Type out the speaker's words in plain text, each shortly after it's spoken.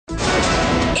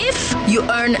You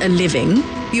earn a living.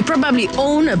 You probably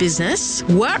own a business,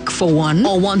 work for one,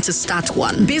 or want to start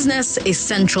one. Business is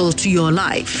central to your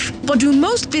life. But do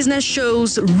most business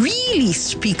shows really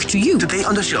speak to you? Today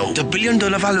on the show, the $1 billion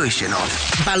valuation of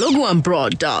Balogun and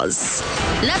Broad does.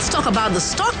 Let's talk about the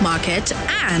stock market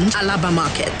and Alaba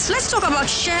market. Let's talk about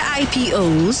share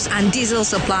IPOs and diesel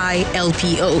supply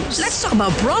LPOs. Let's talk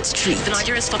about Broad Street. The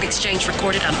Nigerian Stock Exchange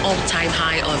recorded an all-time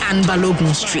high of... And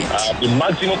Balogun Street. The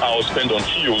maximum I will spend on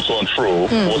fuel to and fro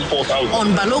was 4,000. On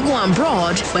Balogun and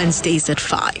Broad, Wednesdays at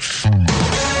 5.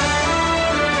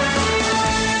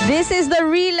 This is the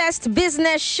realest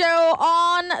business show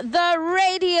on the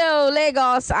radio,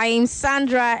 Lagos. I am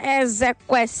Sandra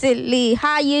Ezekwesili.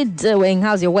 How you doing?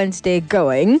 How's your Wednesday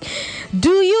going?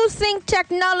 Do you think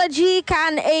technology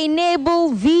can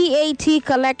enable VAT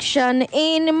collection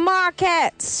in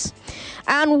markets?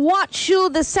 And what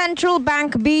should the central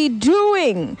bank be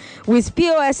doing with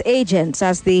POS agents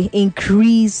as they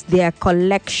increase their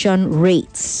collection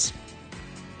rates?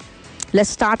 Let's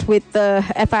start with the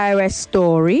FIRS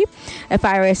story.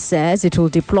 FIRS says it will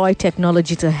deploy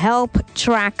technology to help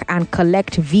track and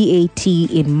collect VAT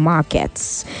in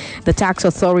markets. The tax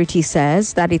authority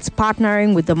says that it's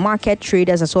partnering with the Market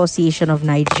Traders Association of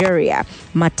Nigeria,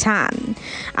 MATAN.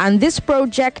 And this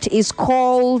project is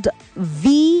called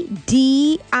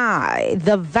VDI,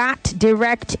 the VAT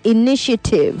Direct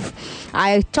Initiative.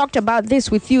 I talked about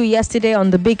this with you yesterday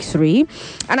on the Big Three,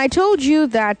 and I told you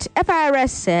that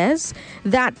FIRS says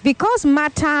that because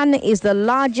MATAN is the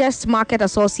largest market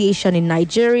association in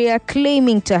Nigeria,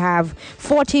 claiming to have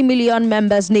 40 million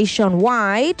members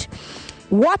nationwide,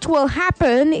 what will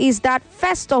happen is that,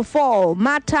 first of all,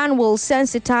 MATAN will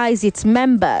sensitize its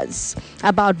members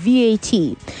about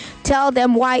VAT. Tell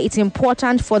them why it's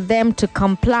important for them to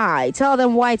comply. Tell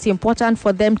them why it's important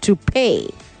for them to pay.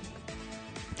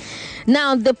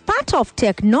 Now, the part of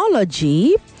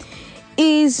technology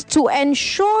is to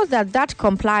ensure that that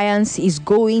compliance is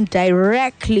going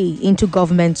directly into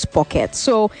government's pocket.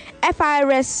 So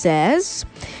FIRS says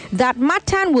that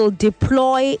MATAN will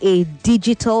deploy a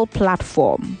digital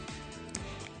platform.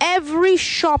 Every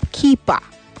shopkeeper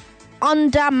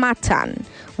under MATAN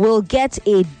will get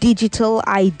a digital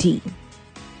ID.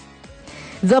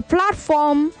 The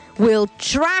platform will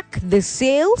track the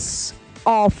sales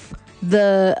of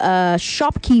the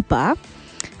shopkeeper,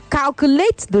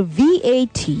 calculate the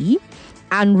VAT,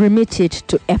 and remit it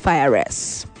to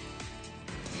FIRS.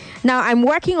 Now, I'm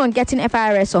working on getting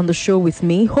FIRS on the show with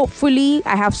me. Hopefully,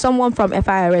 I have someone from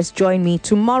FIRS join me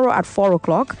tomorrow at 4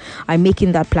 o'clock. I'm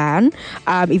making that plan.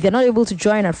 If they're not able to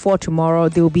join at 4 tomorrow,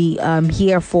 they'll be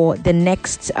here for the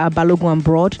next Balogun and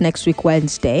Broad next week,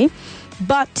 Wednesday.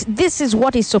 But this is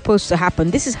what is supposed to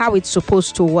happen. This is how it's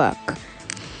supposed to work.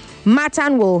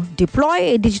 MATAN will deploy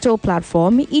a digital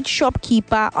platform. Each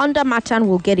shopkeeper under MATAN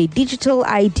will get a digital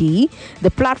ID. The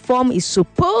platform is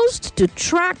supposed to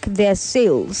track their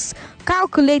sales,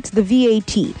 calculate the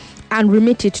VAT, and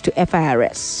remit it to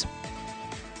FIRS.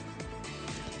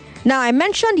 Now, I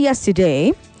mentioned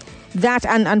yesterday that,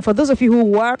 and for those of you who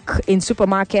work in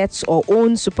supermarkets or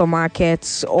own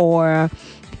supermarkets or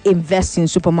invest in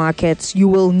supermarkets, you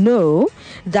will know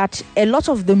that a lot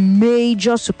of the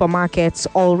major supermarkets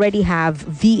already have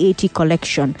VAT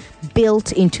collection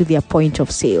built into their point of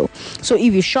sale. So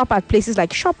if you shop at places like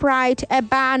ShopRite,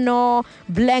 Ebano,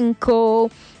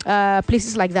 Blenco,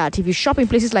 places like that, if you shop in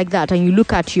places like that and you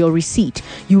look at your receipt,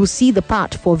 you will see the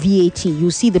part for VAT.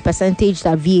 You see the percentage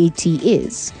that VAT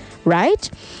is. Right?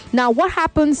 Now, what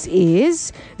happens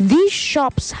is these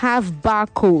shops have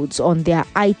barcodes on their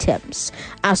items.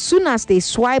 As soon as they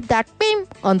swipe that pin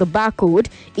on the barcode,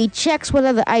 it checks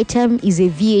whether the item is a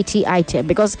VAT item,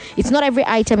 because it's not every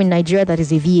item in Nigeria that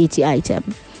is a VAT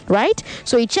item. Right?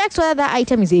 So it checks whether that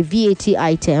item is a VAT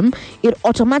item. It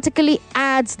automatically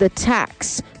adds the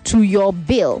tax to your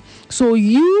bill. So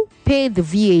you pay the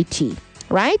VAT.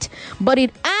 Right? But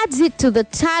it adds it to the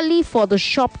tally for the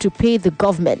shop to pay the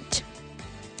government.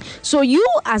 So you,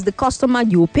 as the customer,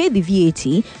 you will pay the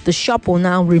VAT. The shop will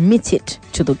now remit it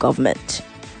to the government.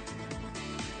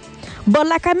 But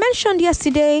like I mentioned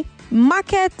yesterday,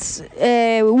 market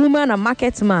woman and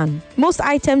market man, most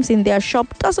items in their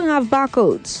shop doesn't have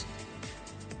barcodes.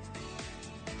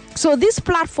 So this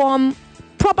platform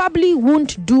probably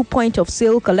won't do point of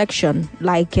sale collection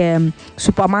like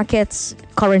supermarkets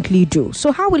currently do.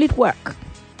 So how will it work?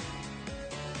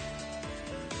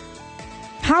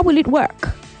 How will it work?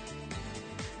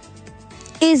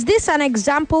 Is this an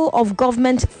example of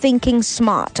government thinking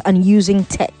smart and using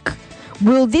tech?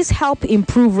 Will this help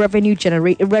improve revenue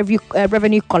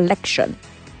collection?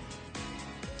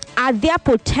 Are there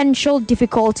potential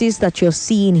difficulties that you're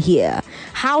seeing here?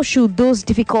 How should those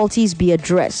difficulties be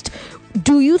addressed?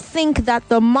 Do you think that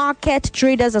the Market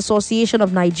Traders Association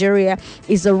of Nigeria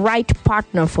is the right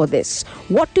partner for this?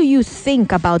 What do you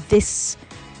think about this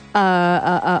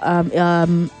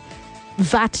VAT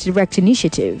Direct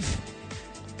initiative?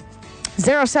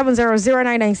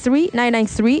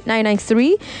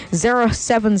 0700-993-993-993,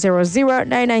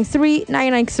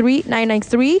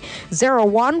 0700-993-993-993,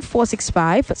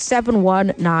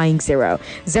 01465-7190,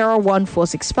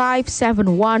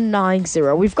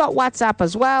 01465-7190. We've got WhatsApp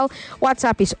as well.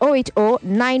 WhatsApp is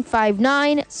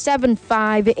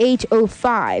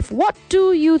 080-959-75805. What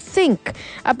do you think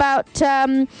about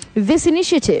this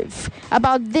initiative,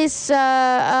 about this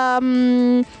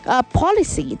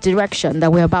policy direction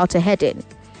that we're about to head in?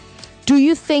 Do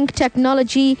you think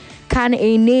technology can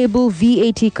enable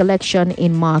VAT collection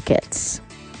in markets?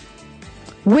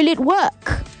 Will it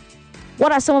work?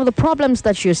 What are some of the problems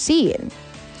that you're seeing?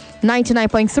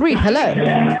 99.3, hello.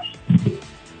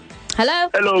 Hello?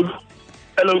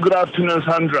 Hello, good afternoon,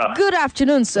 Sandra. Good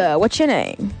afternoon, sir. What's your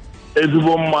name?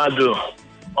 Ezebo Mado.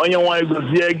 Onyenwa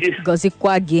Goziegi,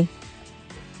 Gozikwagi.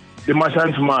 the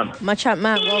merchant man. Merchant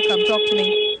man, welcome. Talk to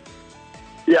me.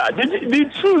 Yeah, the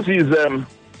truth is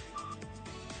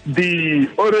the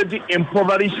already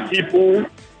impoverished people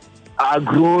are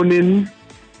groaning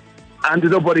and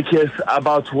nobody cares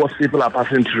about what people are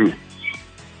passing through.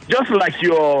 Just like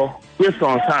your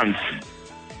question stands,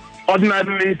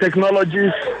 ordinarily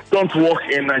technologies don't work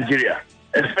in Nigeria,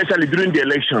 especially during the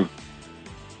election.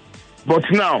 But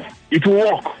now it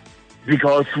will work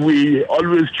because we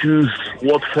always choose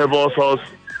what favors us,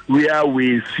 where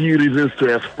we see reasons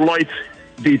to exploit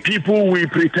the people we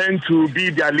pretend to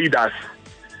be their leaders.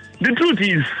 The truth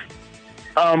is,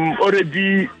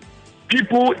 already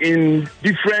people in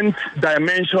different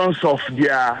dimensions of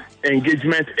their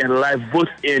engagement in life, both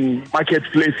in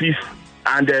marketplaces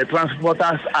and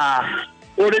transporters, are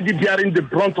already bearing the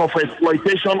brunt of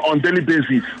exploitation on daily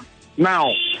basis.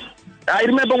 Now, I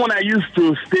remember when I used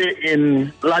to stay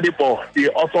in Ladipo, the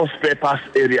auto spare parts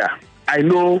area. I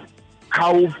know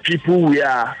how people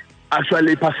were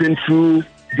actually passing through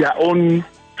their own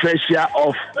fair share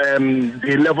of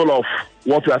the level of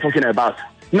what we are talking about.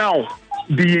 Now,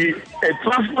 the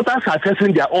transporters are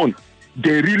facing their own.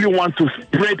 They really want to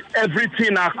spread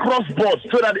everything across board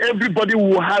so that everybody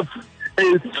will have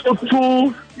a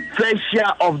total fair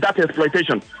share of that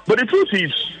exploitation. But the truth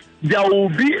is, there will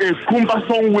be a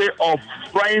cumbersome way of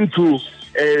trying to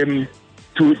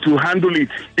handle it.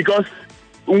 Because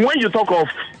when you talk of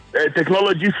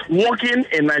technologies working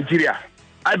in Nigeria,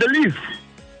 I believe,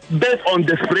 based on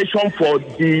desperation for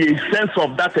the sense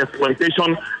of that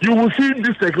exploitation, you will see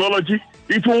this technology,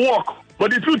 it will work.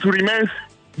 But the truth remains,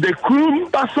 the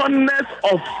cumbersomeness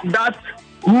of that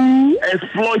who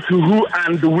exploits who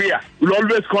and where will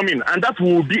always come in. And that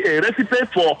will be a recipe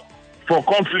for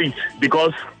conflict,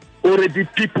 because already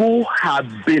people have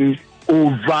been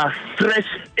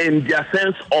overstretched in their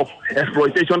sense of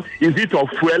exploitation. Is it of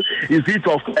fuel? Is it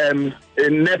of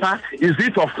NEPA? Is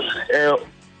it of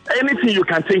anything you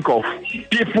can think of?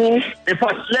 People, in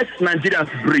fact, let Nigerians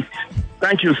breathe.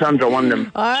 Thank you, Sandra. One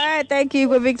them. All right, thank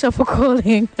you, Victor, for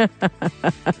calling.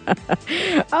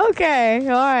 Okay,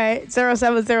 all right.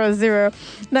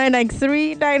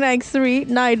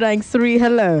 0700-993-993-993.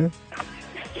 Hello.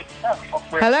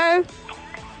 Hello.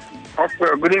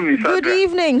 Good evening, sir. Good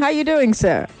evening. How you doing,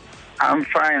 sir? I'm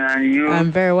fine, and you?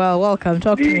 I'm very well. Welcome.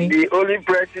 Talk to me. The only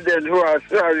president who has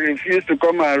refused to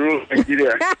come and rule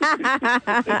Nigeria.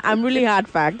 I'm really hard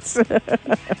facts.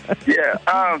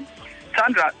 Yeah.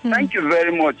 Sandra, thank you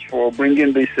very much for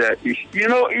bringing this issue. You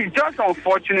know, it's just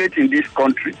unfortunate in this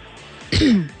country.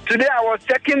 Today I was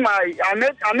checking I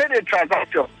made a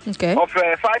transaction of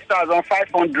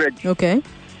 5,500. Okay.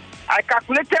 I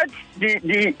calculated the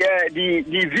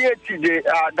VAT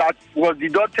that was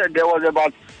deducted. There was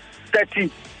about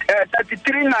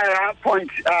 33 naira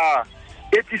point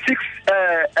 86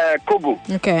 kobo.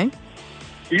 Okay.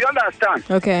 You understand?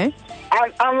 Okay.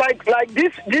 And like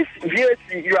this VAT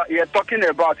you're talking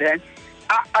about,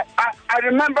 I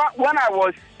remember when I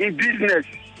was in business.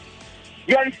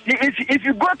 Yes, if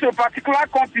you go to a particular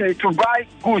company to buy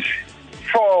goods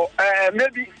for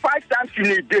maybe 5 times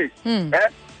in a day,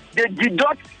 they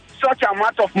deduct such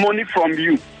amount of money from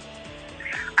you.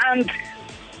 And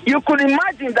you could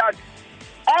imagine that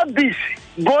all this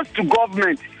goes to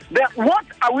government. Then what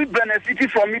are we benefiting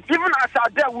from it? Even as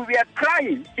out there, we were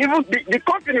crying. Even the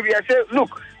company, we are saying,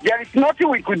 look, there is nothing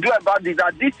we could do about this,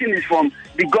 that this thing is from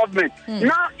the government.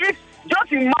 Now, just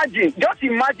imagine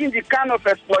the kind of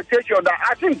exploitation that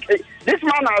I think this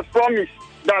man has promised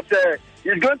that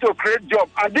it's going to create job.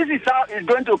 And this is how it's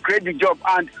going to create the job.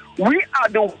 And we are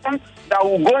the ones that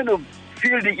are going to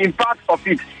feel the impact of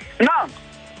it. Now,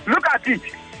 look at it.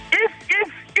 If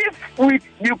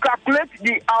you calculate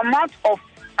the amount of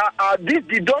this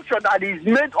deduction that is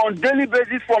made on daily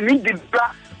basis from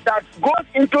individual that goes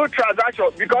into transaction,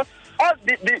 because all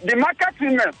the market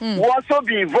women will also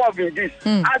be involved in this.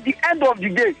 At the end of the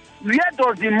day, where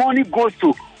does the money goes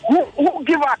to? Who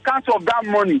give account of that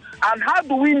money? And how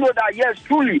do we know that, yes,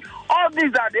 truly, all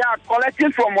these that they are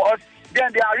collecting from us,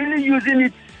 then they are really using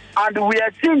it, and we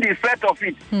are seeing the effect of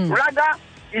it. Rather,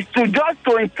 it's to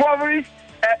impoverish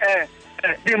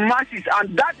the masses,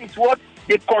 and that is what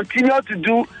they continue to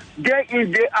do day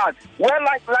in, day out. Well,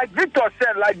 like Victor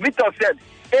said,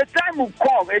 a time will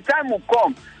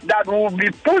come that we will be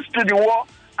pushed to the wall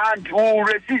and we will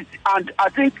resist. And I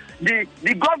think the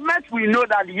government will know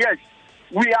that, yes,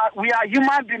 we are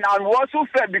human beings, and we also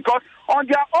fair, because on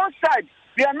their own side,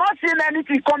 we are not seeing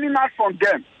anything coming out from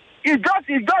them.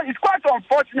 It's quite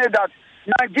unfortunate that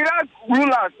Nigeria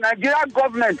rulers, Nigeria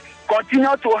government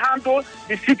continue to handle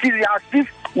the citizens as if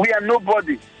we are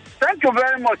nobody. Thank you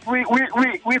very much. We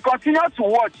continue to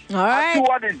watch and see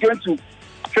what is going to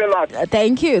fill out.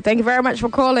 Thank you very much for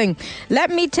calling. Let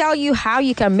me tell you how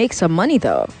you can make some money,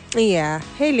 though. Yeah.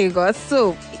 Hey, Lagos.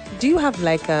 So, do you have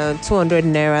like 200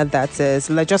 naira that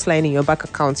is just lying in your bank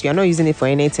account? You're not using it for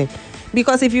anything.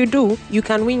 Because if you do, you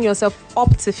can win yourself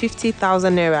up to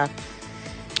 50,000 naira.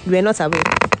 You were not aware.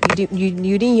 You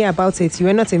didn't hear about it. You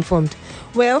were not informed.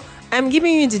 Well, I'm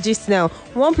giving you the gist now.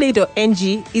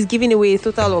 OnePlay.ng is giving away a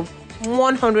total of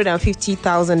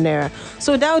 150,000 naira.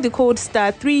 So dial the code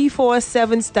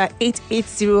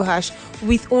 *347*880#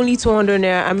 with only 200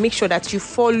 naira, and make sure that you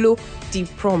follow the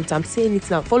prompt. I'm saying it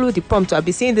now. Follow the prompt. I'll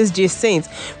be saying this just since.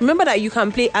 Remember that you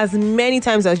can play as many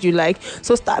times as you like.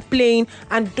 So start playing,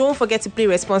 and don't forget to play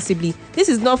responsibly. This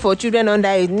is not for children under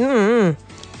age.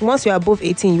 Once you are above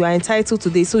 18, you are entitled to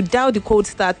this. So dial the code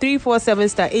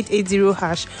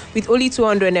 *347*880# with only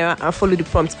 200 naira and follow the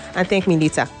prompt, and thank me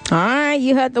later. All right,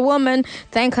 you heard the woman.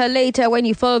 Thank her later when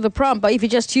you follow the prompt. But if you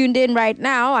just tuned in right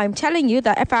now, I'm telling you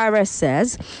that FIRS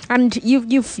says, and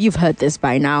you've heard this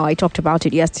by now. I talked about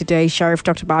it yesterday. Sheriff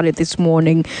talked about it this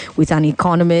morning with an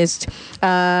economist.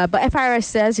 But FIRS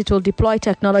says it will deploy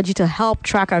technology to help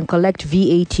track and collect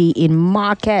VAT in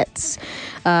markets.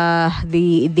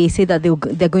 They say that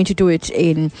they're going to do it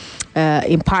in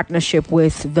partnership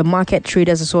with the Market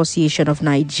Traders Association of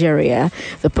Nigeria.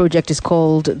 The project is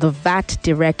called the VAT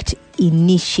Direct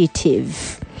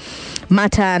Initiative.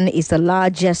 MATAN is the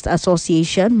largest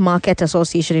market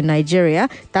association in Nigeria.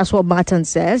 That's what MATAN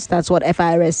says. That's what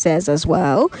FIRS says as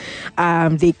well.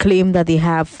 They claim that they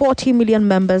have 40 million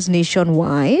members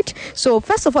nationwide. So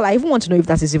first of all, I even want to know if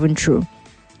that is even true.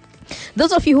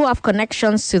 Those of you who have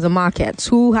connections to the markets,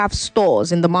 who have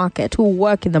stores in the market, who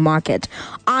work in the market,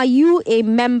 are you a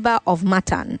member of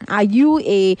MATAN? Are you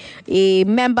a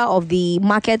member of the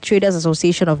Market Traders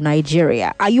Association of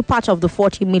Nigeria? Are you part of the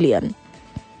 40 million?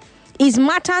 Is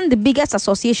MATAN the biggest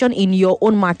association in your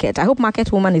own market? I hope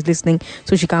Market Woman is listening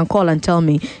so she can call and tell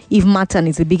me if MATAN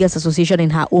is the biggest association in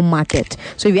her own market.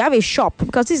 So if you have a shop,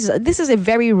 because this is a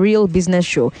very real business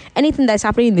show. Anything that's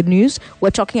happening in the news, we're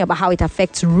talking about how it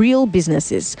affects real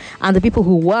businesses and the people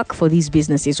who work for these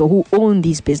businesses or who own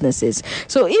these businesses.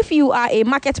 So if you are a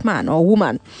market man or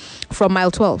woman from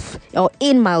mile 12 or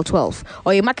in mile 12,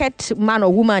 or a market man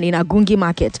or woman in Agungi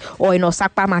market or in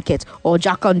Osakpa market or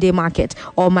Jakonde market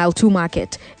or mile 2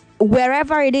 market,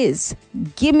 wherever it is,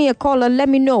 give me a call and let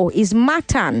me know. Is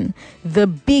MATAN the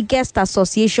biggest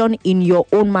association in your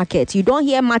own market? You don't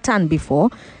hear MATAN before.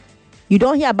 You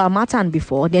don't hear about MATAN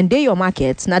before. Then they your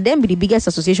markets. Now them be the biggest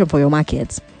association for your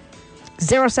markets.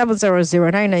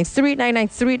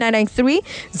 0700-993-993-993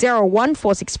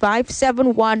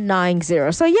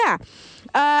 01465-7190. So yeah,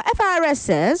 FIRS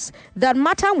says that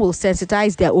MATAN will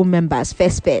sensitize their own members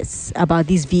first about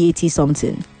this VAT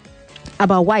something,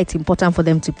 about why it's important for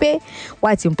them to pay,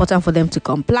 why it's important for them to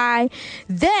comply.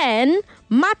 Then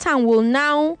MATAN will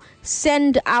now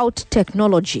send out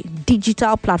technology,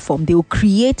 digital platform. They will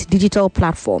create digital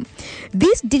platform.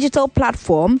 This digital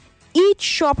platform, each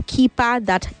shopkeeper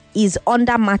that is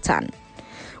under MATAN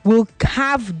will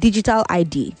have digital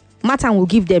ID. MATAN will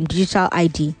give them digital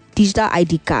ID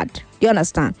card. Do you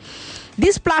understand?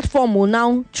 This platform will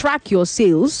now track your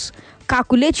sales,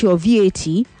 calculate your VAT,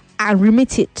 and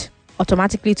remit it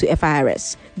automatically to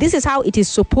FIRS. This is how it is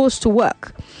supposed to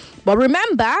work. But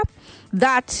remember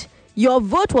that your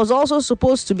vote was also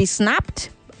supposed to be snapped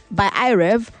by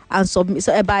IREV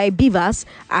and by BVAS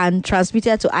and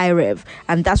transmitted to IREV,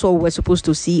 and that's what we're supposed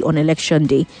to see on election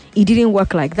day. It didn't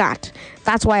work like that.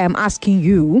 That's why I'm asking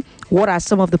you, what are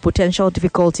some of the potential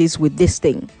difficulties with this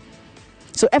thing?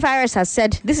 So FIRS has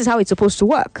said this is how it's supposed to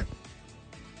work.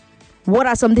 What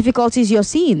are some difficulties you're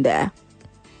seeing there?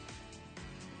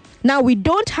 Now, we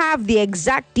don't have the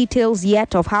exact details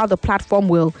yet of how the platform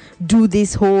will do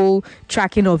this whole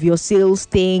tracking of your sales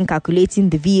thing,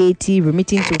 calculating the VAT,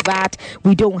 remitting to VAT.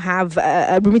 We don't have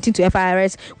remitting to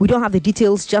FIRS. We don't have the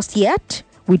details just yet.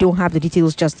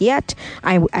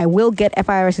 I will get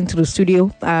FIRS into the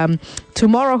studio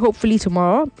tomorrow, hopefully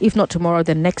tomorrow. If not tomorrow,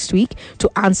 then next week, to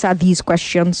answer these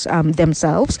questions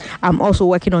themselves. I'm also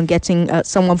working on getting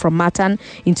someone from Matan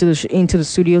into the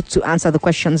studio to answer the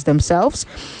questions themselves.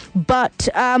 But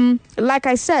like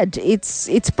I said, it's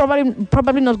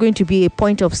probably not going to be a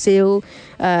point of sale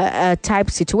type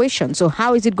situation. So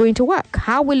how is it going to work?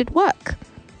 How will it work?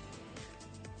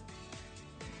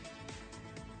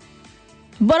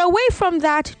 But away from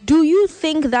that, do you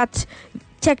think that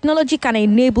technology can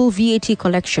enable VAT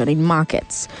collection in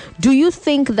markets? Do you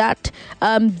think that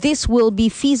this will be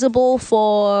feasible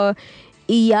for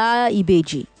Iya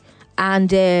Ibeji and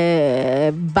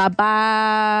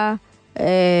Baba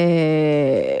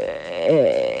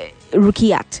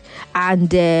Rukiat and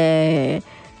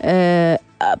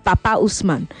Papa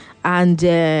Usman and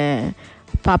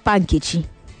Papa Nkechi?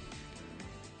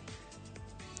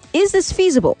 Is this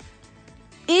feasible?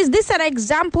 Is this an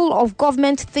example of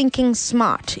government thinking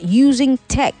smart, using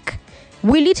tech?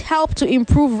 Will it help to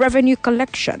improve revenue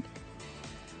collection?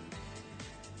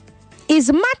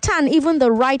 Is Matan even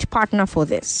the right partner for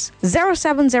this?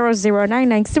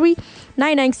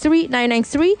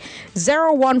 0700-993-993-993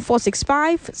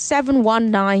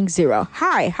 01465-7190.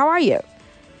 Hi, how are you?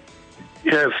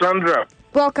 Yes, Sandra.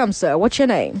 Welcome, sir. What's your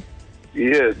name?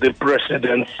 Yes, the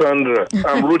president, Sandra.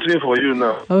 I'm rooting for you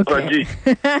now. Okay.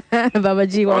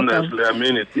 Babaji, welcome. Honestly, I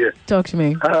mean it, yes. Talk to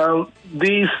me.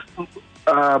 This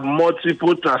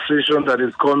multiple taxation that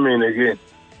is coming again,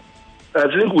 I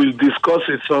think we'll discuss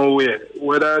it somewhere,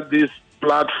 whether this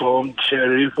platform,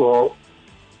 Sheriff, or...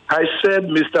 I said,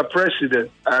 Mr. President,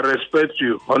 I respect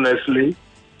you, honestly.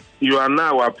 You are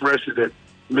now our president,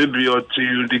 maybe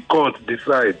until the court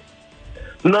decides.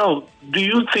 Now, do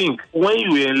you think when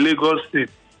you were in Lagos State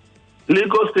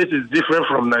is different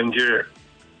from Nigeria?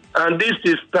 And this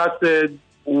is started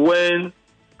when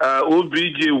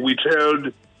OBJ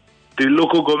withheld the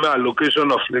local government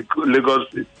allocation of Lagos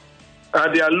State.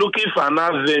 And they are looking for an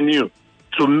avenue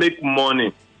to make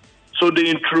money. So they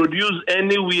introduce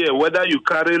anywhere, whether you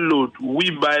carry load,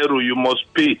 wheelbarrow, you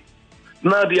must pay.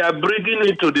 Now they are bringing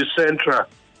it to the central.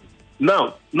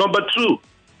 Now, number two,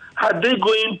 are they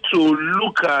going to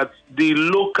look at the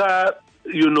local,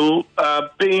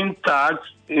 paying tax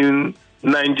in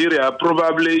Nigeria,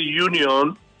 probably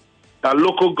union,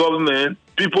 local government,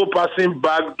 people passing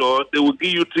back door, they will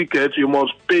give you tickets, you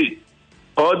must pay.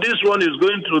 Or this one is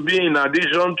going to be in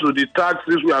addition to the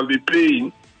taxes we have been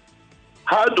paying.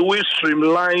 How do we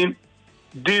streamline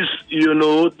this,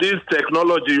 this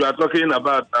technology you are talking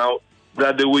about now,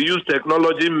 that they will use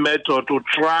technology method to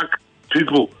track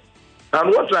people? And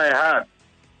what I heard,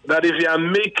 that if you are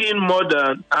making more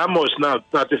than, how much now,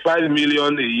 35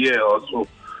 million a year or so,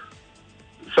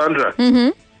 Sandra,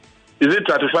 is it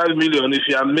 35 million if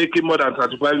you are making more than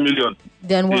 35 million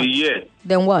a year?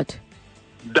 Then what?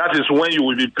 That is when you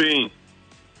will be paying.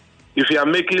 If you are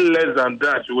making less than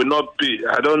that, you will not pay.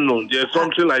 I don't know. There's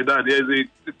something like that. There's a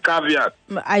caveat.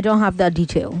 I don't have that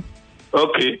detail.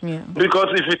 Okay. Yeah. Because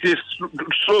if it is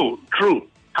so true,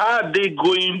 how are they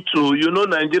going to,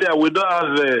 Nigeria, we don't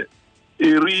have a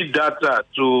real data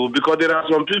to, because there are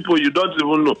some people you don't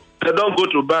even know. They don't go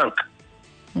to bank.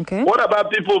 Okay. What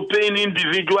about people paying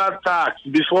individual tax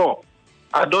before?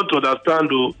 I don't understand,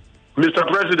 though. Mr.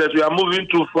 President, we are moving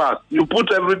too fast. You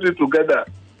put everything together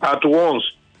at once,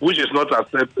 which is not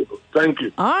acceptable. Thank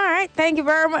you. All right. Thank you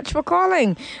very much for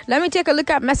calling. Let me take a look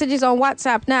at messages on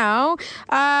WhatsApp now.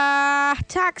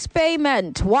 Tax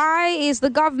payment. Why is the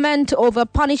government over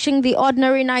punishing the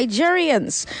ordinary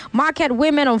Nigerians? Market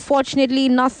women, unfortunately,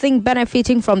 nothing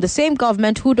benefiting from the same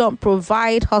government who don't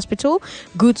provide hospital,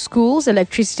 good schools,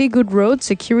 electricity, good roads,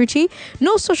 security,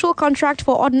 no social contract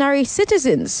for ordinary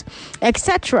citizens,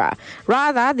 etc.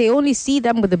 Rather, they only see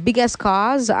them with the biggest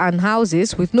cars and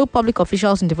houses with no public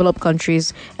officials in developed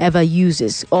countries ever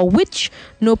uses, or which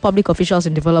no public officials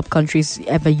in developed countries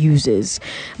ever uses.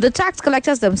 The tax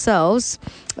collectors themselves,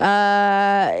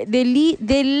 they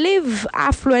live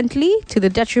affluently to the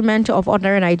detriment of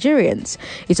ordinary Nigerians.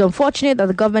 It's unfortunate that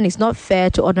the government is not fair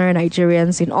to ordinary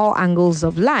Nigerians in all angles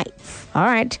of life. All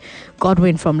right.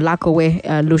 Godwin from Lakowe,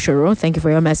 Lushoro, thank you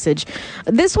for your message.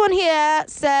 This one here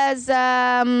says,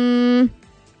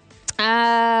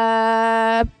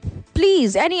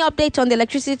 please, any update on the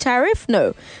electricity tariff?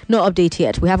 No update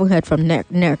yet. We haven't heard from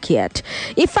NERC yet.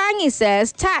 Ifangi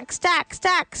says, tax.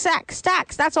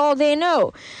 That's all they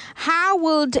know. How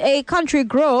would a country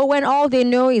grow when all they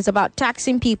know is about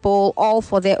taxing people all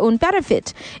for their own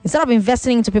benefit? Instead of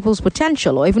investing into people's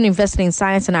potential or even investing in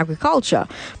science and agriculture,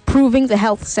 proving the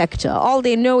health sector, all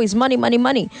they know is money,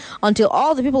 until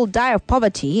all the people die of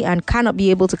poverty and cannot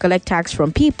be able to collect tax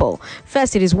from people.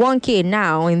 First, it is 1K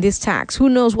now in this tax. Who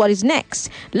knows what is next?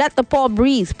 Let the poor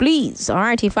breathe, please. All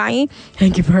right, Ifeanyi,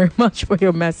 thank you very much for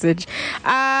your message.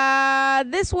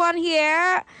 This one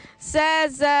here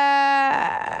says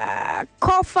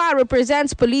KOFA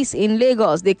represents police in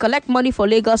Lagos. They collect money for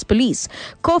Lagos police.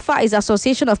 KOFA is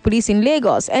Association of Police in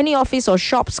Lagos. Any office or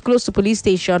shops close to police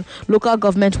station, local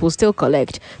government will still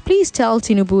collect. Please tell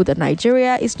Tinubu that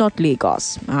Nigeria is not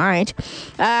Lagos. All right.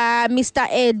 Mr.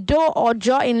 Edo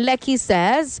Ojo in Lekki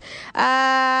says,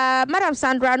 Madam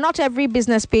Sandra, not every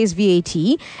business pays VAT.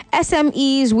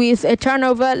 SMEs with a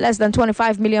turnover less than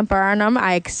 25 million per annum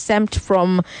are exempt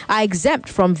from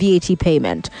VAT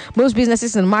payment. Most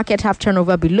businesses in the market have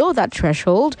turnover below that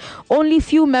threshold. Only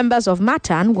few members of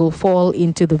Matan will fall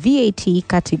into the VAT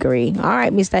category. All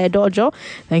right, Mr. Edojo,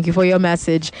 thank you for your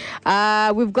message.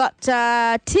 We've got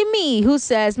Timmy who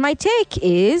says, my take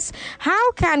is,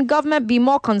 how can government be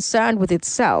more concerned with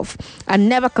itself and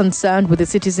never concerned with the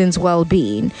citizens'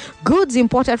 well-being? Goods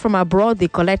imported from abroad, they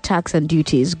collect tax and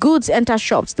duties. Goods enter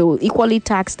shops, they will equally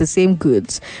tax the same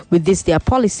goods with this their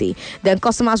policy. Then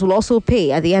customers will also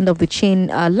pay at the end of the chain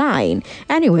line.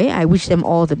 Anyway, I wish them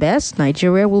all the best.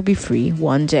 Nigeria will be free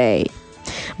one day.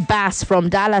 Bass from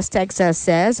Dallas, Texas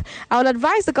says, I would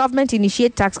advise the government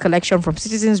initiate tax collection from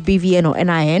citizens' BVN or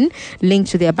NIN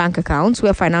linked to their bank accounts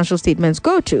where financial statements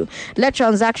go to. Let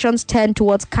transactions tend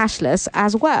towards cashless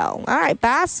as well. All right,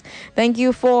 Bass, thank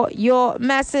you for your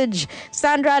message.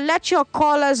 Sandra, let your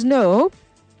callers know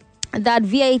that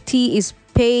VAT is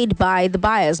paid by the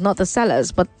buyers, not the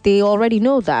sellers, but they already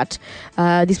know that.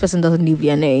 This person doesn't leave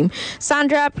their name.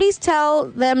 Sandra, please tell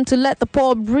them to let the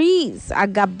poor breathe.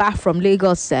 Agaba from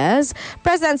Lagos says,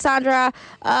 President Sandra,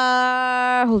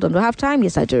 hold on, do I have time?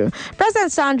 Yes, I do.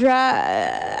 President Sandra,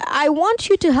 I want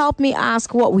you to help me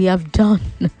ask what we have done.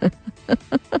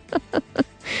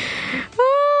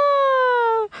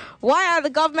 Why are the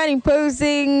government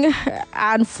imposing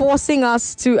and forcing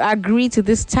us to agree to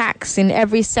this tax in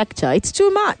every sector? It's too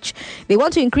much. They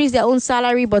want to increase their own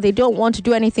salary, but they don't want to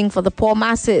do anything for the poor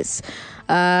masses.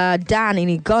 Dan in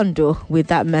Igondo with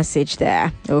that message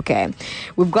there. Okay.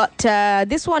 We've got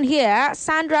this one here.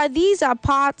 Sandra, these are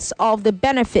parts of the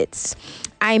benefits.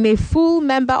 I'm a full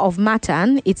member of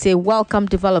Matan. It's a welcome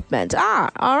development. All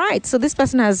right. So this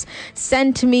person has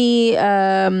sent me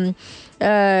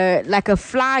like a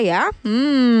flyer.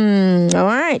 All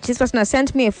right. This person has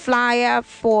sent me a flyer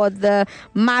for the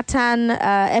Matan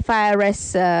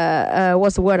FIRS,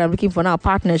 what's the word I'm looking for now?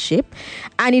 Partnership.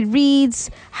 And it reads,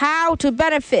 how to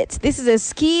benefit. This is a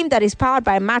scheme that is powered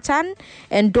by Matan,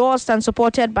 endorsed and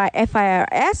supported by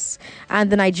FIRS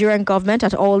and the Nigerian government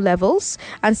at all levels,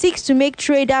 and seeks to make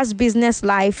traders' business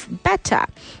life better.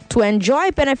 To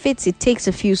enjoy benefits, it takes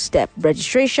a few steps: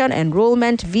 registration,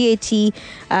 enrollment, VAT,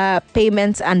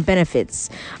 payments, and benefits.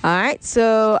 All right,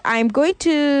 so I'm going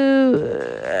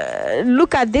to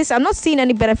look at this. I'm not seeing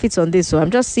any benefits on this, so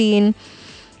I'm just seeing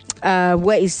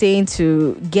where it's saying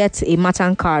to get a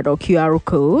Matan card or QR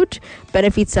code.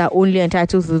 Benefits are only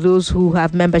entitled to those who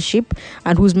have membership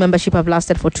and whose membership have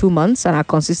lasted for 2 months and are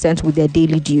consistent with their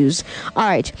daily dues. All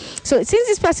right. So since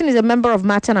this person is a member of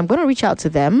Matan, I'm going to reach out to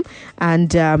them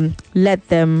and let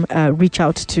them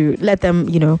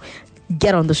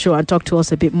get on the show and talk to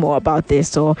us a bit more about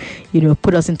this, or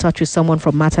put us in touch with someone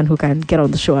from Matan who can get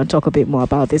on the show and talk a bit more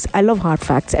about this. I love hard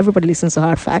facts. Everybody listens to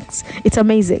hard facts. It's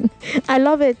amazing. I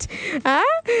love it.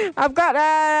 I've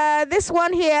got this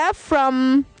one here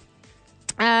from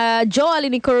Joel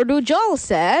in Ikorodu. Joel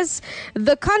says,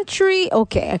 the country...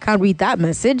 Okay, I can't read that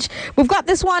message. We've got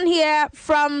this one here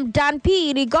from Dan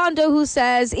P. in Igondo, who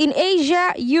says, in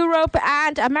Asia, Europe,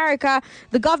 and America,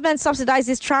 the government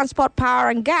subsidizes transport, power,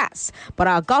 and gas. But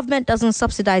our government doesn't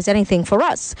subsidize anything for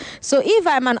us. So if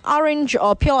I'm an orange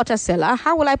or pure water seller,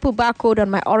 how will I put barcode on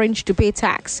my orange to pay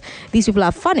tax? These people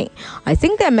are funny. I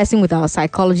think they're messing with our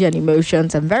psychology and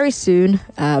emotions, and very soon,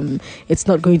 it's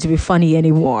not going to be funny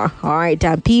anymore. All right,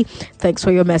 Dan P, thanks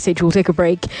for your message. We'll take a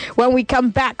break. When we come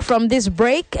back from this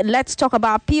break, let's talk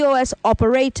about POS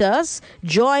operators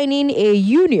joining a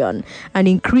union and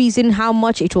increasing how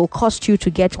much it will cost you to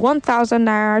get 1,000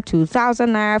 naira, 2,000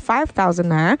 naira, 5,000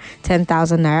 naira,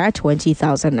 10,000 naira,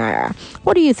 20,000 naira.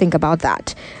 What do you think about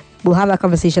that? We'll have that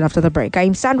conversation after the break.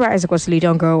 I'm Sandra Ezekwesili.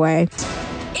 Don't go away.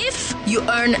 If you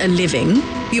earn a living,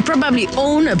 you probably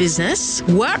own a business,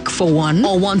 work for one,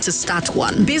 or want to start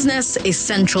one. Business is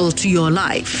central to your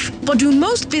life. But do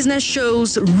most business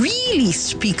shows really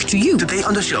speak to you? Today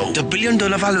on the show, the $1 billion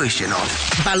valuation of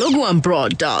Balogun and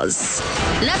Broad does.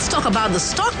 Let's talk about the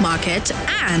stock market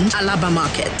and Alaba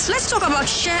market. Let's talk about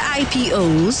share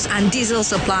IPOs and diesel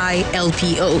supply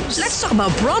LPOs. Let's talk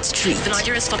about Broad Street The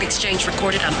Nigerian Stock Exchange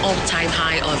recorded an all-time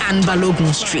high of... and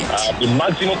Balogun Street. The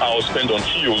maximum I will spend on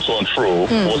fuel to and fro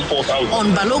was 4,000.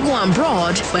 On Balogun and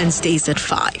Broad, Wednesdays at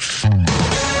 5.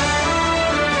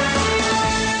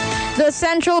 The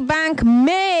central bank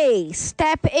may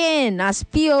step in as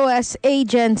POS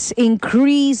agents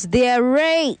increase their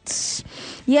rates.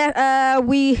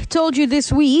 We told you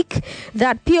this week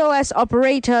that POS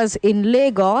operators in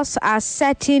Lagos are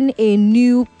setting a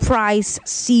new price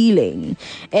ceiling.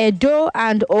 Edo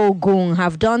and Ogun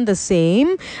have done the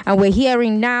same, and we're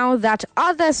hearing now that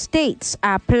other states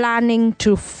are planning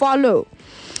to follow.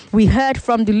 We heard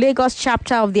from the Lagos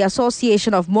chapter of the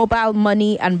Association of Mobile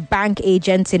Money and Bank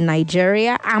Agents in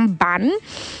Nigeria, AMBAN.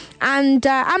 And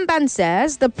AMBAN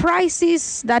says the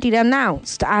prices that it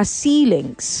announced are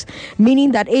ceilings,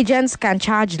 meaning that agents can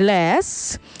charge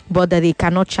less, but that they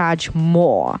cannot charge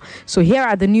more. So here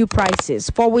are the new prices.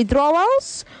 For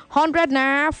withdrawals, 100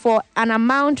 naira for an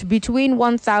amount between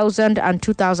 1,000 and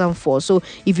 2,004. So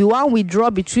if you want withdraw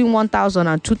between 1,000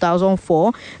 and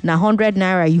 2,004, now 100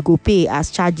 naira you go pay as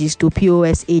charges to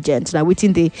POS agents. Now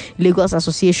within the Lagos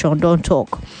Association, don't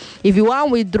talk. If you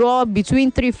want withdraw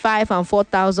between 3,500 and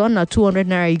 4,000, now 200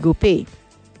 naira you go pay.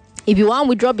 If you want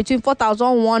withdraw between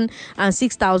 4,001 and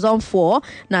 6,004,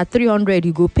 now 300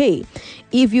 you go pay.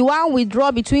 If you want withdraw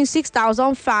between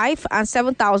 6,005 and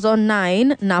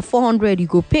 7,009, now 400 you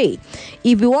go pay.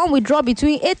 If you want withdraw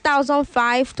between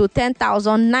 8,005 to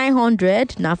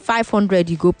 10,900, now 500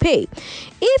 you go pay.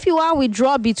 If you want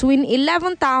withdraw between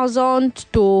 11,000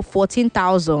 to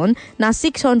 14,000, now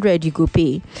 600 you go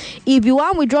pay. If you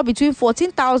want withdraw between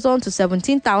 14,000 to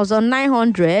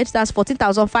 17,900, that's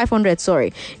 14,500,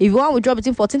 sorry. If you want withdraw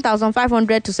between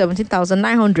 14,500 to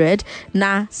 17,900,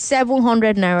 now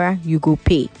 700 naira you go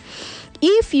pay.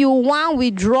 If you want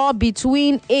withdraw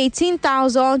between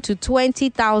 18,000 to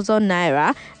 20,000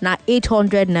 naira, now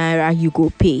 800 naira you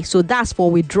go pay. So that's for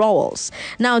withdrawals.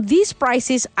 Now these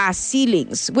prices are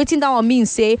ceilings. Waiting that means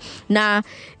say now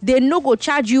they no go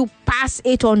charge you past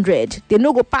 800. They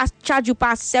no go charge you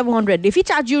past 700. If he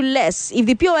charge you less, if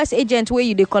the POS agent where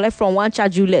you they collect from one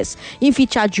charge you less, if he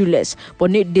charge you less,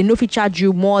 but they no fi charge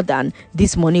you more than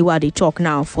this money what they talk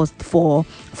now for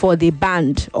the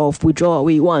band of withdrawal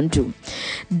we want to.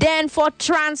 Then for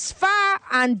transfer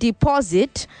and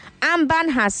deposit,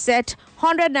 AMBAN has set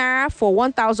 100 naira for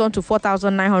 1,000 to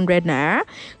 4,900 naira,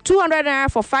 200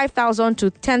 naira for 5,000 to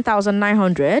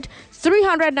 10,900,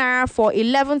 300 naira for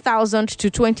 11,000 to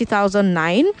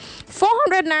 20,009,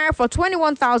 400 naira for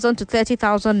 21,000 to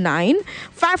 30,009,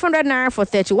 500 naira for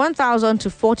 31,000 to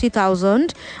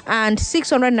 40,000, and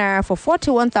 600 naira for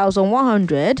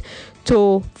 41,100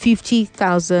 to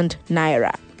 50,000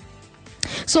 naira.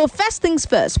 So first things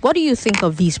first, what do you think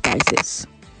of these prices?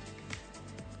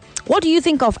 What do you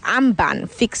think of AMBAN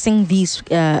fixing these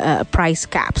price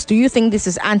caps? Do you think this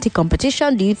is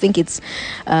anti-competition? Do you think it's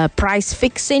price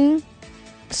fixing?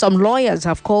 Some lawyers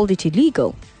have called it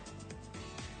illegal.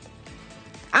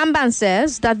 AMBAN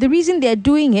says that the reason they're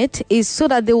doing it is so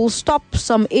that they will stop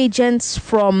some agents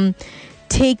from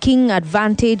taking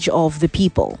advantage of the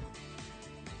people,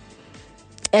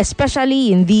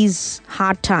 especially in these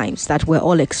hard times that we're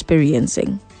all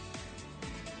experiencing.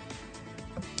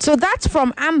 So that's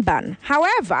from AMBAN.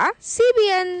 However,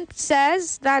 CBN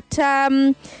says that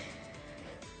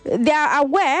they are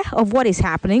aware of what is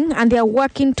happening and they are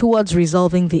working towards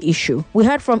resolving the issue. We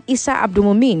heard from Issa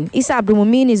Abdulmumin. Issa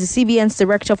Abdulmumin is the CBN's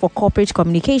Director for Corporate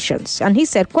Communications. And he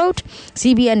said, quote,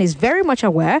 CBN is very much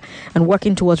aware and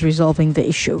working towards resolving the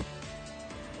issue.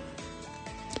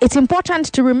 It's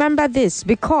important to remember this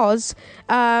because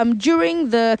during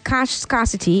the cash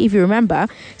scarcity, if you remember,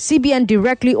 CBN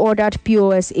directly ordered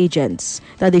POS agents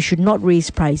that they should not raise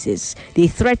prices. They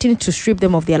threatened to strip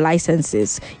them of their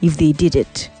licenses if they did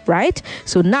it, right?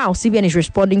 So now CBN is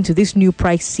responding to this new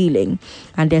price ceiling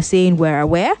and they're saying we're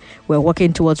aware, we're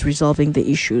working towards resolving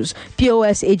the issues.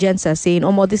 POS agents are saying,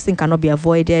 oh, this thing cannot be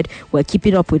avoided. We're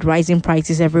keeping up with rising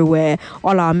prices everywhere.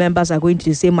 All our members are going to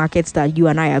the same markets that you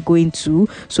and I are going to,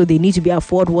 so they need to be able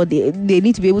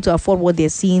to afford what they're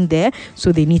seeing there,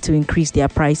 so they need to increase their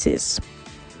prices.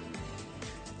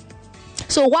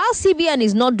 So while CBN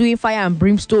is not doing fire and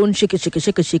brimstone, shake,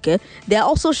 they're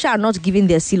also not giving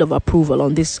their seal of approval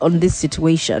on this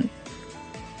situation.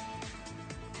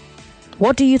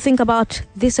 What do you think about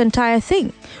this entire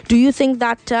thing? Do you think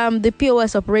that the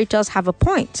POS operators have a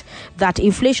point, that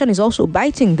inflation is also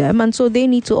biting them and so they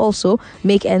need to also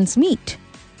make ends meet?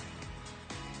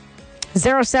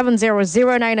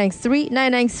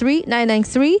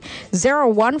 0700-993-993-993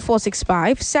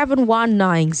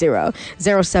 01465-7190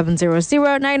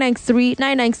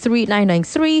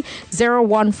 0700-993-993-993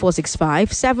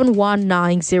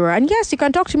 01465-7190. And yes, you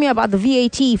can talk to me about the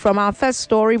VAT from our first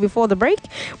story before the break.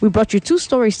 We brought you two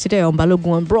stories today on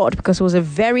Balogun and Broad because it was a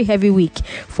very heavy week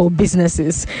for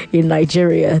businesses in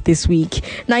Nigeria this week.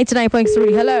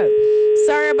 99.3, hello.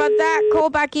 Sorry about that. Call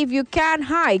back if you can.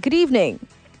 Hi, good evening.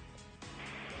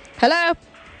 Hello.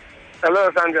 Hello,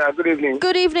 Sandra. Good evening.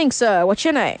 Good evening, sir. What's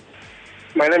your name?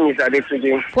 My name is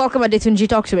Adetunji. Welcome, Adetunji.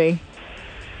 Talk to me.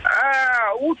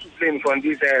 Who to blame from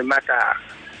this matter?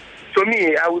 To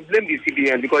me, I would blame the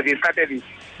CBN because they started it.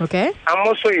 Okay. I'm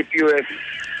also a POS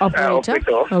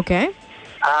operator. Okay.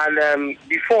 And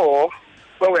before,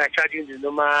 when we are charging the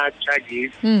normal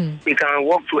charges, we can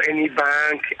walk to any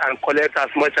bank and collect as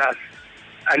much as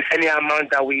and any amount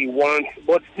that we want.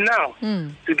 But now,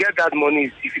 to get that money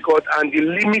is difficult, and the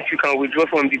limit you can withdraw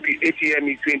from the ATM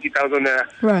is 20,000 naira.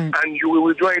 Right. And you will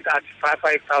withdraw it at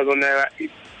 5,000 naira. It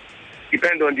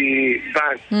depends on the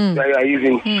bank that you are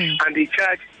using. And they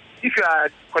charge, if you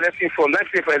are collecting from, let's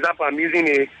say, for example, I'm using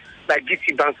like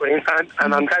GT Bank, for instance,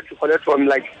 and I'm trying to collect from,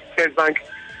 like, First Bank,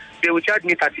 they will charge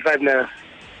me 35 naira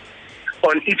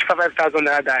on each 5,000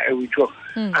 naira that I withdraw.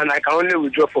 And I can only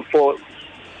withdraw for 4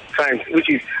 times, which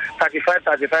is 35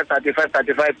 times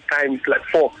like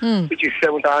 4, which is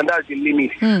 7,000, and that's the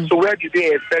limit. So where do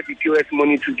they expect the POS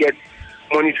money to get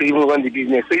money to even run the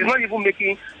business? So it's not even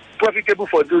making profitable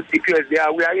for those POS.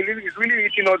 It's really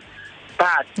eating us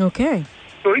bad. Okay.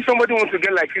 So if somebody wants to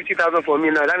get like 50,000 from me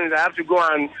now, that means I have to go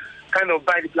and kind of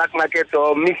buy the black market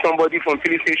or meet somebody from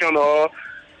filling station or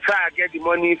try to get the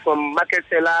money from market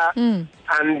seller, and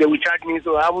they will charge me.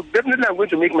 So I would definitely I'm going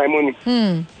to make my money.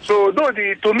 So though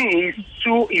to me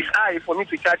it's high for me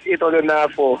to charge 800 naira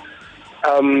for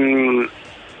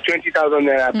 20,000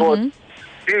 naira, but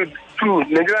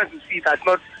Nigerians to see it as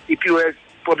not the POS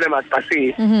problem as per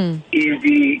se, is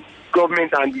the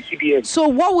government and the CBN. So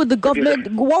what would the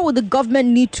government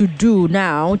need to do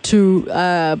now to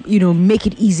make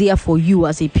it easier for you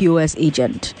as a POS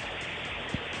agent?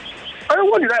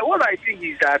 What I think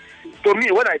is that, for me,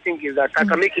 I can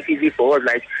make it easy for us.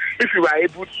 Like, if you are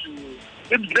able to,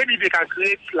 maybe they can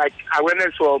create like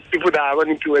awareness for people that are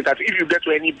running POS, that if you get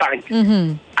to any bank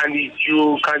and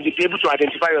you can be able to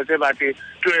identify yourself as a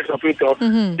POS operator,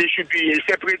 they should be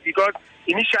separate, because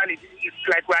initially it's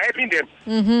like we're helping them.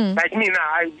 Like me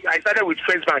now, I started with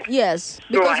First Bank. Yes,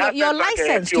 because so your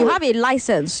license, you have a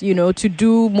license, to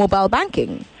do mobile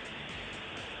banking.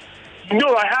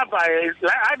 No, I have a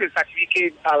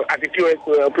certificate as a POS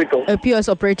operator. A POS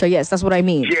operator, yes, that's what I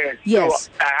mean. Yes.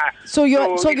 So you're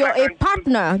a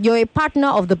partner. You're a partner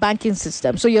of the banking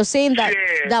system. So you're saying that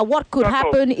what could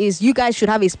happen is you guys should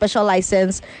have a special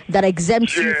license that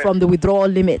exempts you from the withdrawal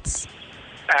limits.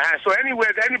 So any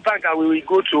bank that we will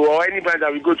go to, or any bank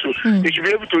that we go to, they should be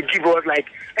able to give us like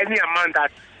any amount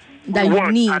that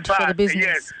you need for the business.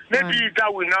 Yes, maybe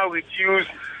that will now reduce.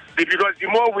 Because the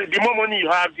more money you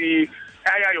have, the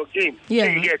higher your gain.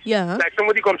 Like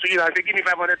somebody comes to you and say, give me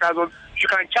 500,000, you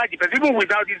can charge the person. Even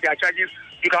without their charges,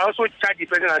 you can also charge the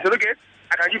person and say, okay,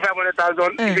 I can give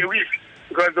 500,000 in a week,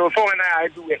 because the 419 I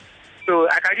do it. So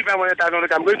I can give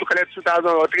 500,000, I'm going to collect 2,000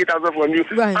 or 3,000 from you.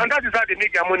 Right. And that is how they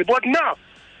make their money. But now,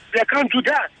 they can't do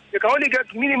that. They can only get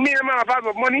minimum amount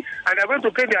of money, and they're going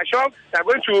to pay their shop, they're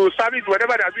going to service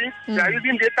whatever they're doing, they are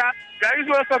using data, they are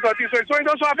using all sorts of things. So it's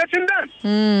also affecting them.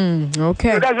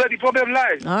 Okay. So that's where the problem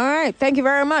lies. All right. Thank you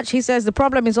very much. He says the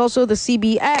problem is also the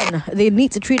CBN. They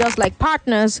need to treat us like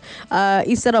partners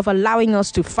instead of allowing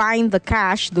us to find the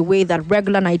cash the way that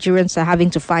regular Nigerians are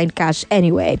having to find cash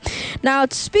anyway. Now,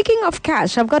 speaking of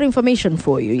cash, I've got information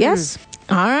for you. Yes?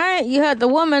 All right. You heard the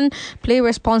woman. Play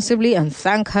responsibly and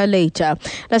thank her later.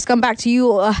 Let's come back to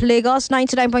you, Lagos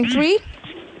 99.3.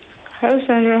 Hello,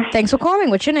 Sandra. Thanks for calling.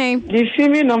 What's your name? The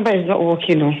female number is not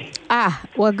working. No.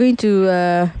 We're going to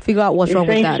figure out what's wrong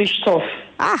with that. Switched off.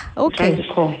 Okay.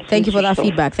 Thank you for that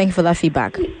feedback.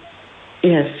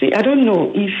 Yes. See, I don't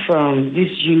know if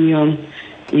this union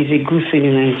is a good thing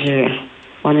in Nigeria,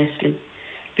 honestly,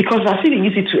 because I think they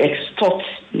use it to extort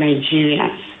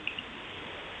Nigerians.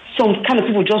 Some kind of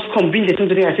people just come, bring the thing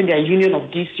today and say they are union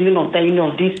of this, union of that,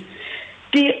 union of this.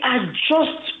 They are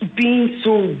just being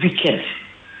so wicked.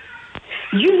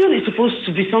 Union is supposed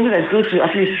to be something that's going to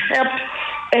at least help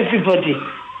everybody,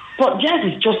 but theirs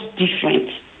is just different.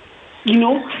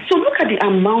 So look at the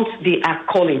amount they are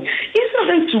calling. Instead of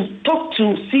them to talk to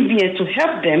CBN to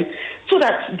help them so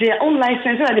that their own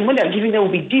license and the money they're giving them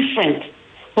will be different.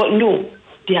 But no,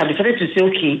 they have decided to say,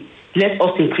 okay, let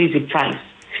us increase the price.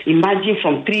 Imagine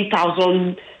from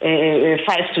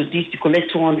 3,005 to this to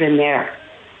collect 200 naira.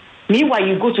 Meanwhile,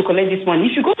 you go to collect this money.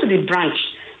 If you go to the branch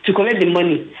to collect the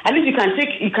money, at least you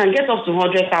can get up to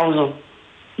 100,000.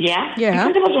 Yeah? You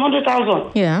can get up to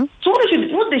 100,000. Yeah. So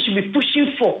what they should be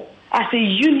pushing for as a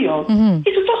union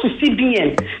is to talk to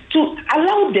CBN to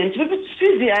allow them to be able to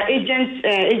see their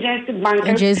agency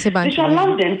bankers. They should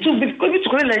allow them to be able to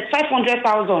collect like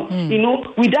 500,000.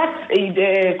 Without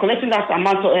collecting that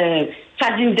amount,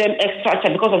 charging them extra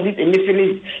because of this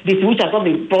which has not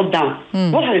been brought down.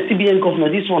 What has the CBN governor,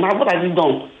 this one, what has it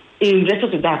done in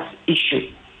relation to that issue?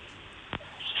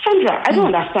 Sandra, I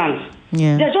don't understand.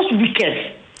 Yeah. They're just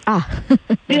wicked.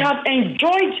 They have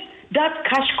enjoyed that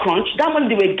cash crunch, that money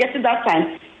they were getting that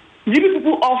time, leaving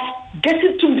people off,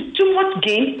 getting too much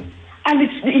gain, and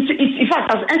it's in fact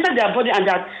has entered their body, and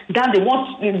that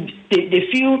they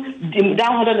feel that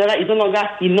 100 naira is no longer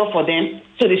enough for them,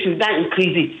 so they should then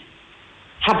increase it.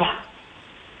 Haba.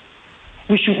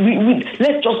 Let's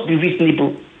just be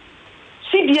reasonable.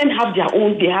 CBN have their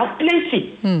own, they have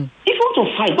plenty. If you want to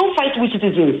fight, don't fight with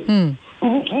citizens.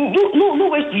 No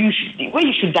where you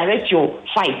should direct your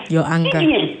fight. Your anger.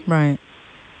 CBN. Right.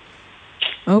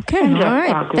 Okay, all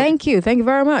right. Thank you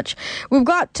very much. We've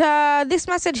got this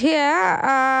message here.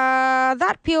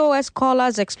 That POS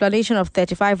caller's explanation of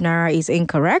 35 naira is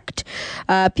incorrect.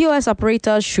 POS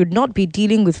operators should not be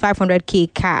dealing with 500k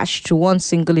cash to one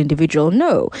single individual.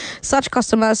 No, such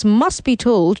customers must be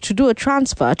told to do a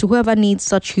transfer to whoever needs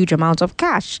such huge amounts of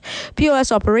cash.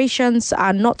 POS operations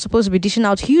are not supposed to be dishing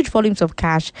out huge volumes of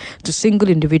cash to single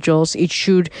individuals. It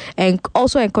should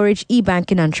also encourage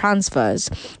e-banking and transfers.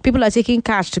 People are taking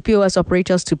cash to POS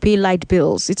operators to pay light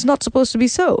bills. It's not supposed to be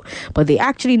so, but they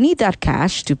actually need that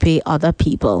cash to pay other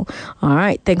people. All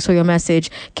right, thanks for your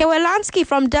message. Kewelansky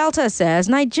from Delta says,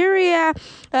 Nigeria,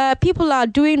 people are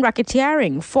doing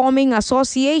racketeering, forming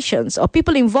associations, or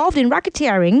people involved in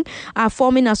racketeering are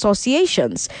forming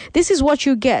associations. This is what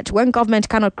you get when government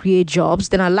cannot create jobs,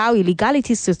 then allow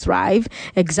illegalities to thrive.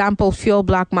 Example, fuel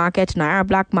black market, naira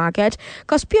black market,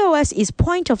 because POS is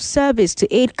point of service to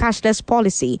aid cashless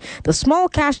policy. The small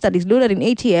cash that is loaded in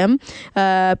ATM,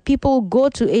 people go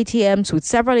to ATMs with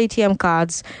several ATM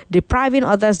cards, depriving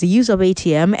others the use of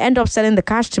ATM, end up selling the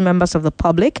cash to members of the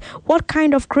public. What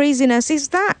kind of craziness is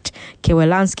that?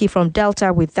 Kewelansky from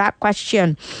Delta with that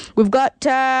question. We've got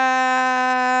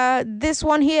this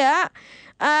one here.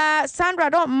 Sandra,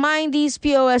 don't mind these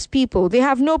POS people. They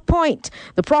have no point.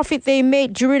 The profit they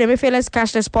made during Emefiele's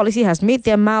cashless policy has made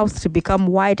their mouth to become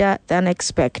wider than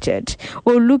expected.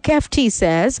 Luke FT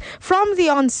says, from the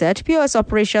onset, POS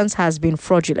operations has been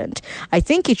fraudulent. I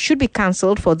think it should be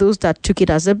cancelled for those that took it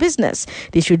as a business.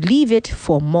 They should leave it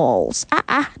for malls.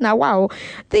 Now, wow.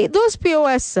 Those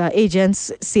POS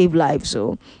agents save lives,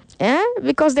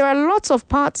 because there are lots of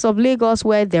parts of Lagos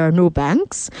where there are no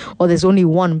banks, or there's only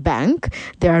one bank,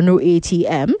 there are no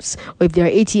ATMs, or if there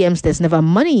are ATMs, there's never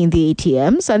money in the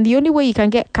ATMs, and the only way you can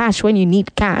get cash when you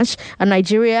need cash, and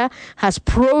Nigeria has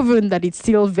proven that it's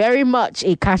still very much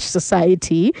a cash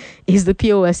society, is the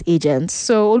POS agents.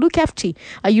 So, Olukefti,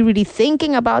 are you really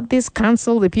thinking about this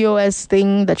cancel the POS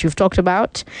thing that you've talked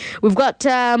about? We've got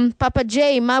Papa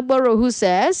J Magboro who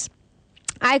says,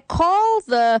 I call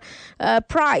the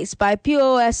price by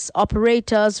POS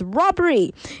operators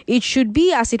robbery. It should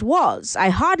be as it was. I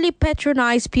hardly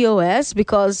patronize POS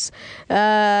because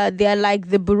they're like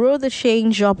the bureau de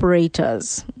change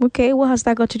operators. Okay, what has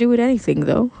that got to do with anything,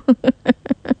 though?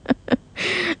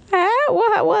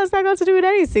 What has that got to do with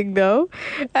anything, though?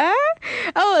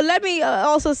 Oh, let me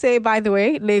also say, by the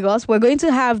way, Lagos, we're going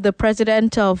to have the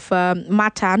president of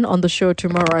Matan on the show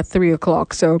tomorrow at 3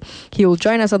 o'clock. So he'll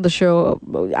join us on the show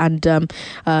and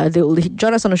they'll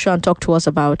join us on the show and talk to us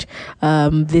about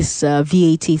this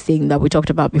VAT thing that we talked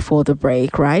about before the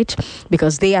break, right?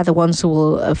 Because they are the ones who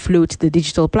will float the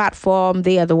digital platform.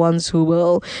 They are the ones who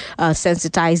will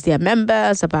sensitize their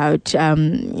members about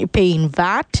paying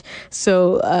VAT.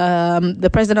 So the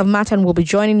president of Matan will be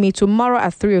joining me tomorrow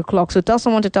at 3 o'clock. So tell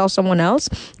someone to tell someone else.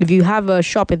 If you have a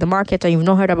shop in the market and you've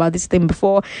not heard about this thing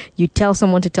before, you tell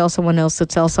someone to tell someone else to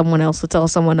tell someone else to tell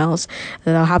someone else.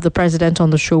 And I'll have the president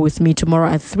on the show with me tomorrow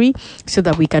at 3 so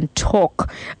that we can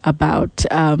talk about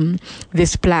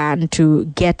this plan to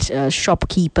get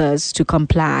shopkeepers to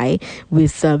comply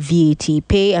with VAT,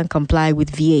 pay and comply with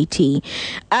VAT.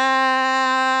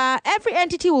 Every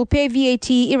entity will pay VAT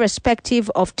irrespective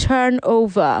of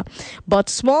turnover, but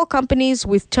small companies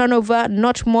with turnover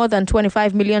not more than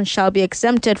 25 million shall be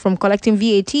exempted from collecting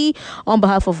VAT on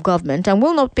behalf of government and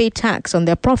will not pay tax on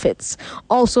their profits,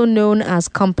 also known as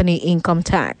company income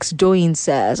tax. Doing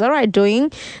says. All right, Doing,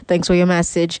 thanks for your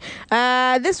message.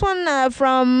 This one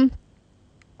from...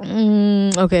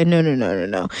 okay,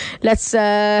 no. Let's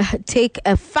take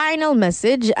a final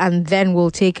message and then we'll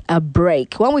take a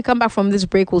break. When we come back from this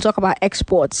break, we'll talk about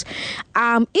exports.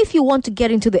 If you want to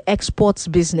get into the exports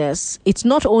business, it's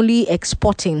not only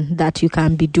exporting that you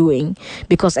can be doing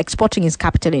because exporting is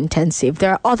capital intensive.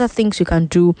 There are other things you can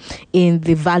do in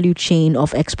the value chain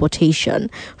of exportation.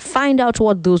 Find out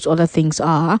what those other things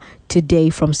are today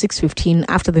from 6:15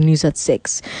 after the news at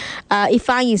 6.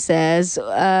 Ifeanyi says,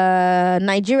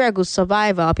 Nigeria go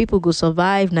survive, our people go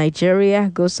survive,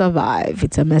 Nigeria go survive.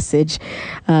 It's a message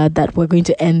that we're going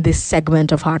to end this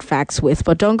segment of Hard Facts with.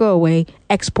 But don't go away,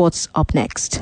 exports up next.